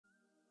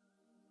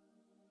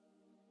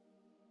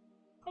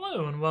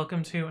Hello and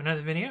welcome to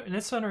another video. In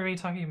this one we're going to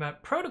be talking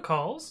about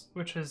protocols,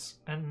 which is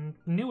a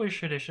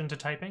newish addition to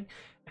typing.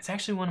 It's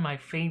actually one of my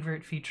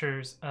favorite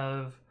features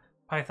of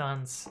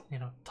Python's,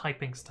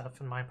 typing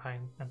stuff in MyPy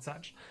and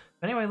such.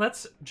 But anyway,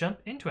 let's jump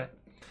into it.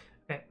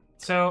 Okay,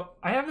 so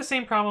I have the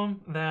same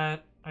problem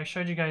that I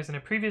showed you guys in a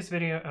previous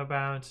video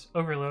about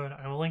overload.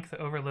 I will link the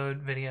overload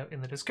video in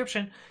the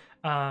description.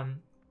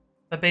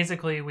 But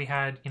basically we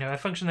had, a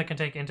function that can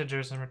take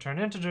integers and return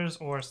integers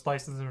or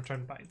slices and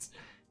return bytes.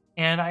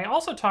 And I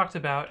also talked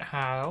about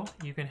how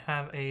you can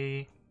have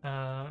the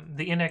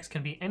index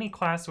can be any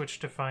class which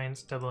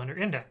defines double under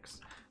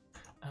index.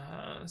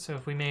 So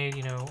if we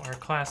made, our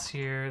class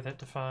here that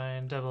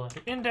defined double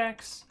under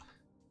index,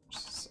 which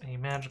is a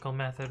magical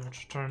method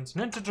which returns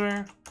an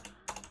integer,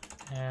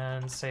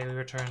 and say we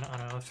return,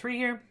 3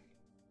 here,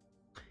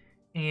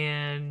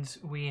 and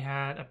we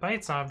had a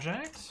bytes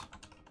object.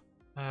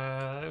 We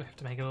have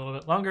to make it a little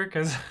bit longer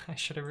because I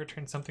should have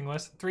returned something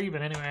less than 3,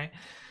 but anyway.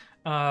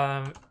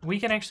 We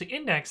can actually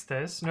index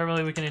this.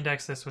 Normally we can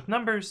index this with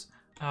numbers.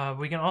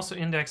 We can also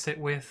index it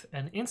with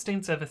an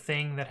instance of a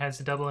thing that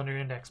has a double under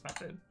index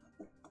method.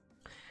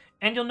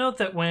 And you'll note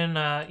that when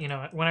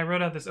when I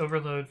wrote out this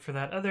overload for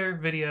that other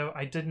video,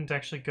 I didn't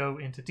actually go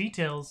into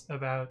details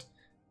about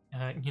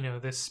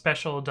this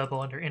special double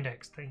under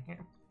index thing here.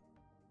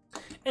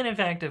 And in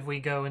fact, if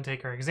we go and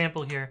take our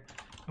example here,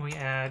 and we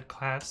add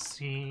class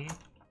C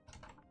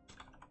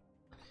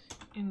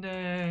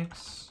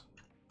index,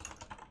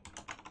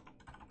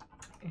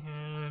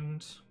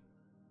 and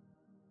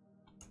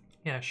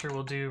yeah, sure,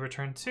 we'll do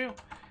return 2.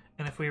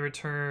 And if we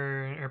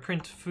return or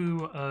print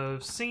foo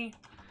of C,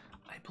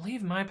 I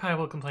believe MyPy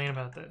will complain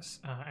about this.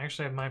 I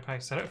actually have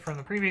MyPy set up from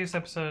the previous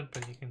episode,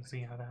 but you can see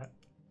how that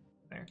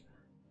there.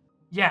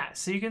 Yeah,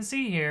 so you can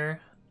see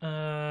here.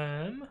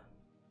 Oh,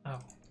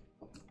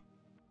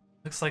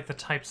 looks like the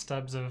type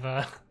stubs of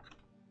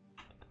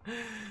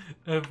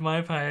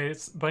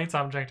MyPy's bytes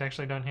object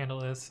actually don't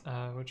handle this,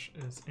 which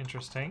is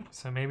interesting.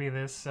 So maybe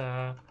this.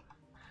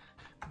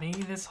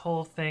 Maybe this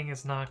whole thing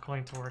is not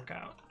going to work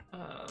out.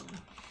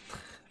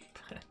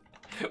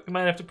 We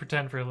might have to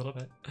pretend for a little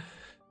bit.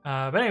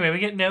 But anyway, we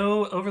get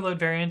no overload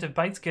variant if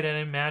bytes get in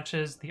and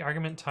matches the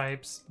argument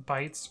types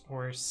bytes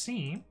or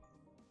C,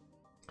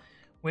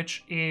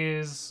 which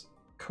is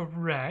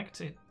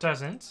correct. It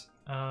doesn't.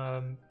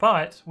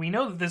 But we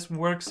know that this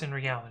works in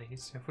reality.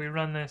 So if we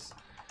run this,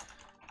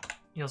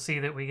 you'll see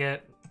that we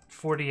get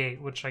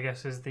 48, which I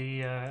guess is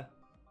the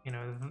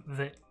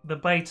the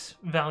byte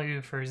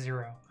value for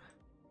 0.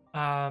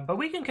 But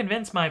we can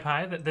convince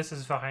MyPy that this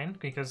is fine,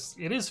 because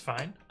it is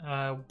fine,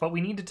 but we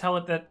need to tell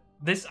it that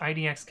this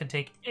IDX can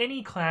take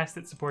any class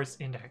that supports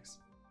index.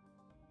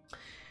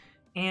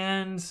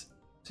 And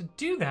to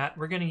do that,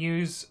 we're going to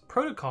use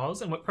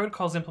protocols, and what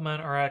protocols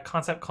implement are a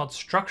concept called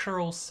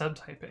structural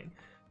subtyping.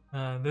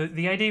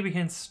 The idea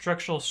behind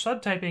structural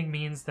subtyping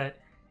means that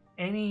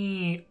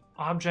any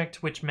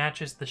object which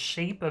matches the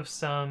shape of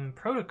some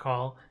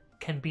protocol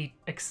can be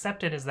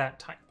accepted as that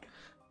type.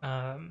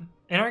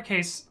 In our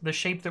case, the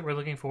shape that we're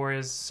looking for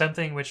is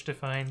something which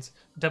defines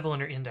double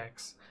under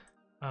index.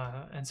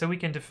 And so we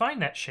can define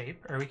that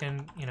shape, or we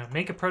can,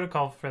 make a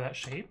protocol for that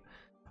shape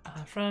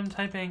from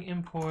typing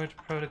import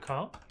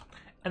protocol.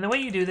 And the way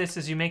you do this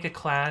is you make a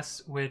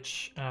class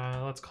which,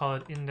 let's call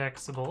it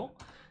indexable,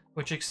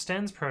 which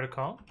extends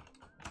protocol.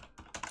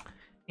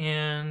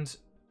 And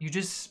you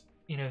just,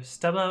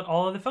 stub out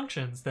all of the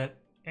functions that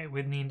it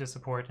would need to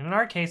support. And in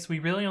our case, we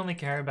really only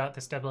care about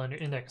this double under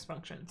index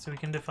function. So we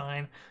can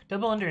define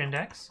double under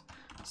index,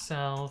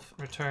 self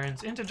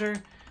returns integer,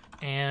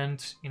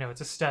 and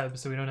it's a stub,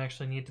 so we don't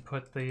actually need to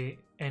put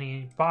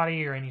any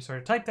body or any sort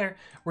of type there.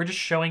 We're just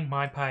showing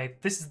MyPy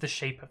this is the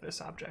shape of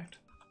this object.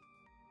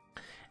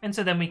 And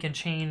so then we can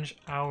change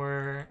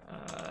our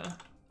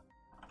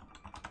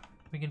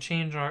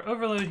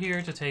overload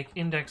here to take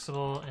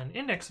indexable and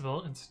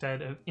indexable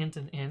instead of int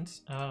and int.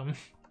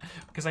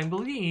 Because I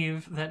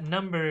believe that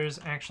numbers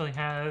actually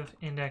have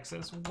index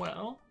as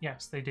well.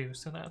 Yes, they do.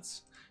 So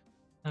that's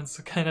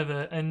kind of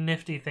a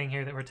nifty thing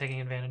here that we're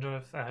taking advantage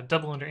of.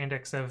 Double under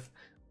index of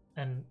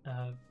an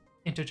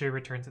integer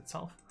returns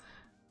itself.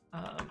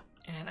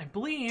 And I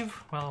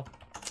believe, well,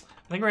 I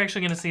think we're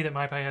actually going to see that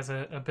MyPy has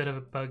a bit of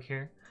a bug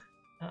here.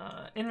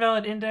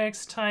 Invalid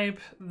index type,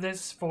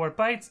 this for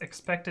bytes,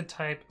 expected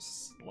type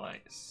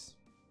slice.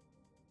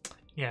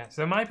 Yeah,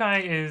 so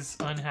MyPy is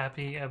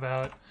unhappy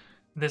about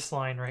this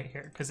line right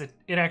here, because it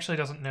actually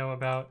doesn't know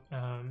about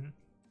the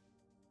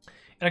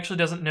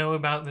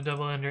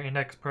double under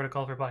index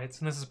protocol for bytes,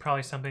 and this is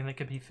probably something that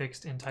could be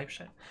fixed in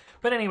typeshit.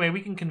 But anyway,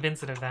 we can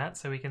convince it of that,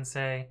 so we can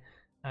say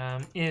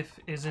if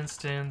is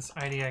instance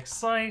idx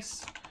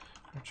slice,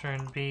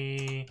 return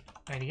b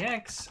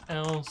idx,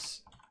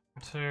 else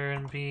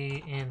return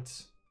b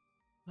int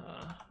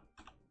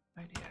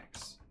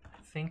idx.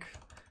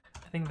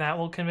 I think that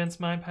will convince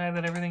MyPy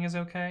that everything is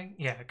okay.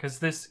 Yeah, because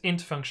this int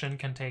function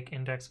can take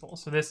indexable.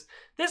 So this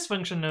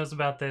function knows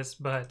about this,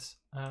 but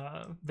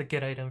the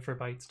get item for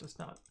bytes does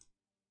not.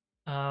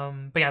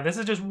 But yeah, this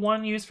is just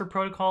one use for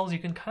protocols. You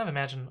can kind of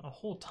imagine a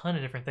whole ton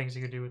of different things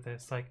you could do with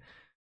this. Like,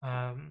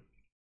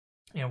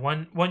 you know,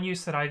 one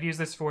use that I've used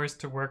this for is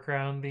to work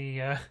around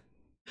the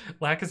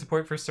lack of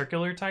support for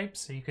circular types.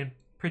 So you can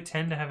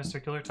pretend to have a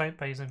circular type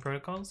by using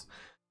protocols.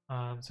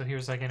 So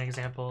here's like an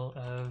example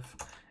of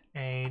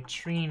a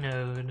tree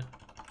node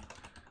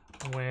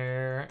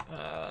where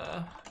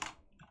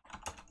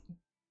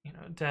you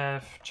know,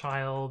 def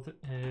child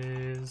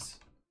is,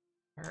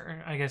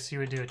 or I guess you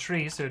would do a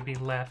tree, so it'd be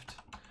left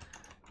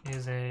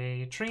is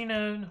a tree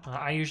node.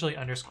 I usually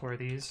underscore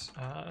these.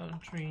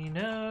 Tree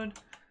node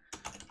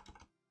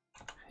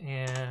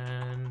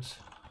and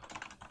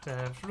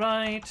def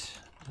right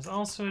is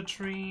also a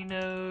tree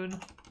node. I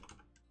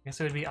guess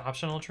it would be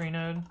optional tree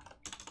node.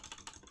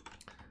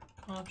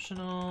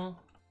 Optional,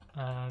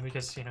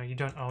 because you know you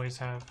don't always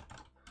have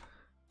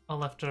a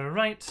left or a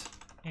right,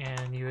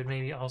 and you would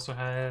maybe also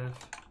have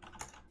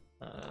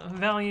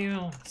value.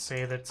 Let's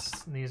say that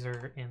these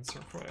are ints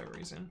or for whatever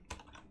reason.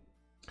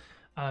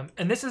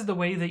 And this is the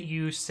way that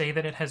you say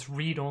that it has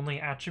read-only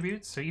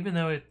attributes. So even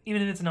if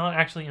it's not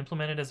actually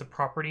implemented as a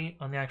property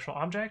on the actual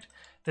object,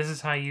 this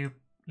is how you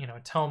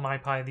tell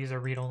MyPy these are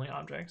read-only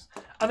objects.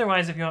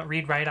 Otherwise, if you want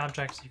read-write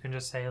objects, you can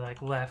just say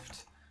like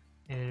left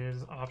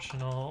is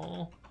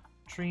optional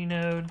tree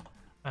node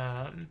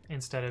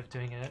instead of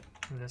doing it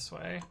this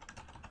way.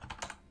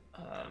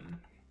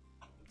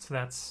 So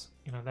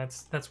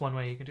that's one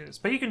way you can do this.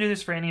 But you can do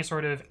this for any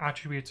sort of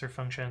attributes or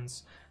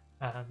functions,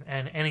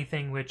 and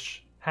anything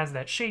which has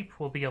that shape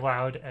will be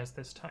allowed as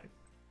this type.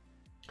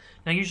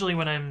 Now, usually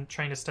when I'm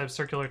trying to stub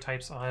circular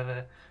types, I'll have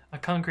a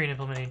concrete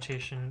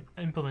implementation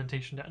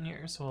down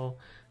here. So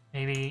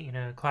maybe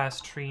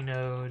class tree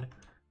node.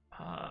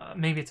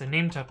 Maybe it's a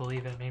name tuple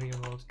even. Maybe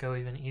we'll go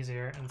even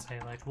easier and say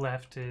like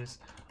left is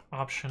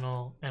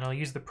optional, and I'll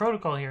use the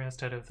protocol here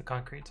instead of the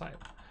concrete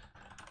type.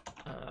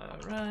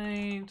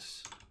 Right,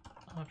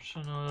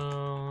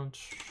 optional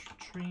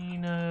tree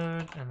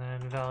node, and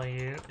then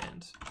value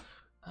int.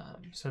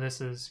 So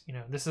this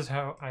is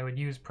how I would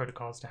use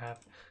protocols to have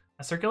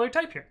a circular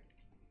type here.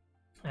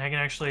 And I can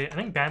actually, I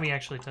think Babby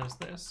actually does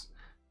this.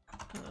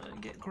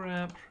 Get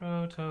grab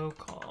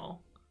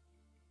protocol.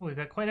 Oh, we've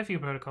got quite a few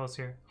protocols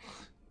here.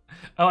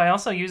 Oh, I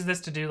also use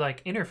this to do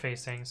like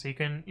interfacing. So you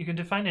can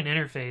define an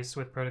interface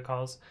with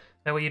protocols.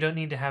 That way you don't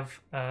need to have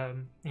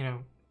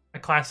a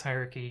class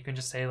hierarchy. You can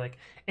just say like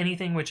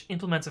anything which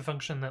implements a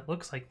function that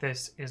looks like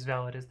this is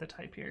valid as the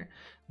type here.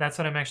 That's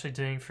what I'm actually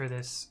doing for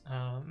this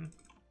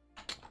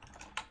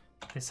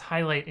this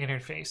highlight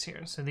interface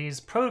here. So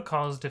these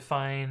protocols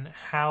define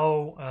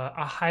how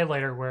a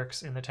highlighter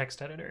works in the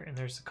text editor, and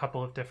there's a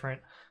couple of different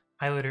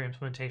highlighter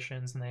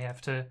implementations, and they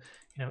have to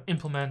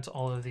implement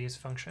all of these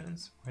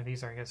functions, where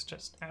these are, I guess,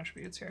 just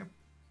attributes here.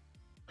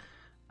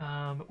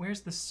 But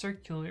where's the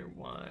circular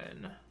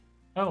one?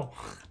 Oh,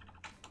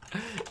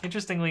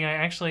 interestingly, I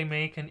actually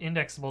make an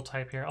indexable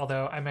type here,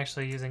 although I'm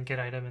actually using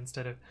getItem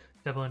instead of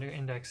double under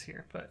index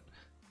here. But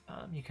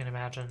you can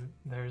imagine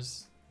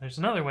there's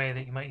another way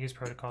that you might use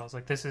protocols.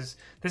 Like this is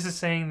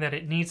saying that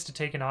it needs to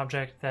take an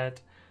object that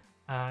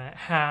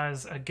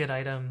has a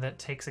getItem that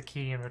takes a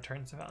key and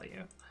returns a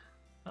value.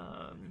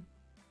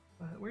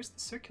 But where's the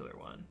circular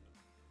one?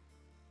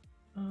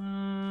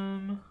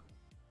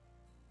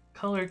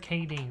 Color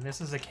KD.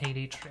 This is a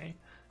KD tree.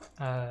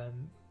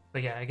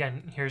 But yeah,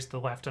 again, here's the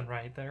left and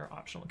right that are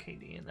optional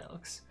KD, and that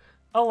looks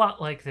a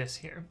lot like this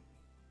here.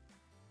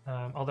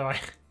 Although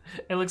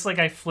it looks like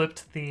I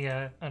flipped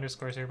the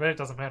underscores here, but it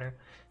doesn't matter.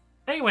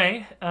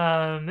 Anyway,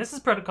 this is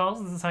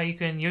protocols. This is how you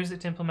can use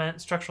it to implement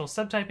structural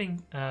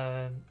subtyping.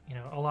 A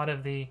lot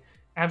of the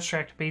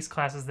abstract base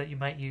classes that you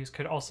might use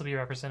could also be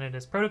represented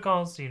as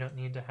protocols, so you don't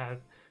need to have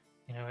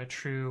a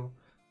true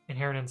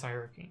inheritance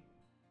hierarchy.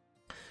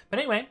 But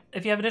anyway,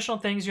 if you have additional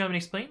things you want me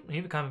to explain,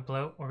 leave a comment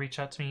below or reach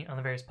out to me on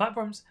the various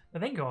platforms. But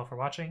thank you all for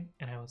watching,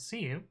 and I will see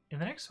you in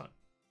the next one.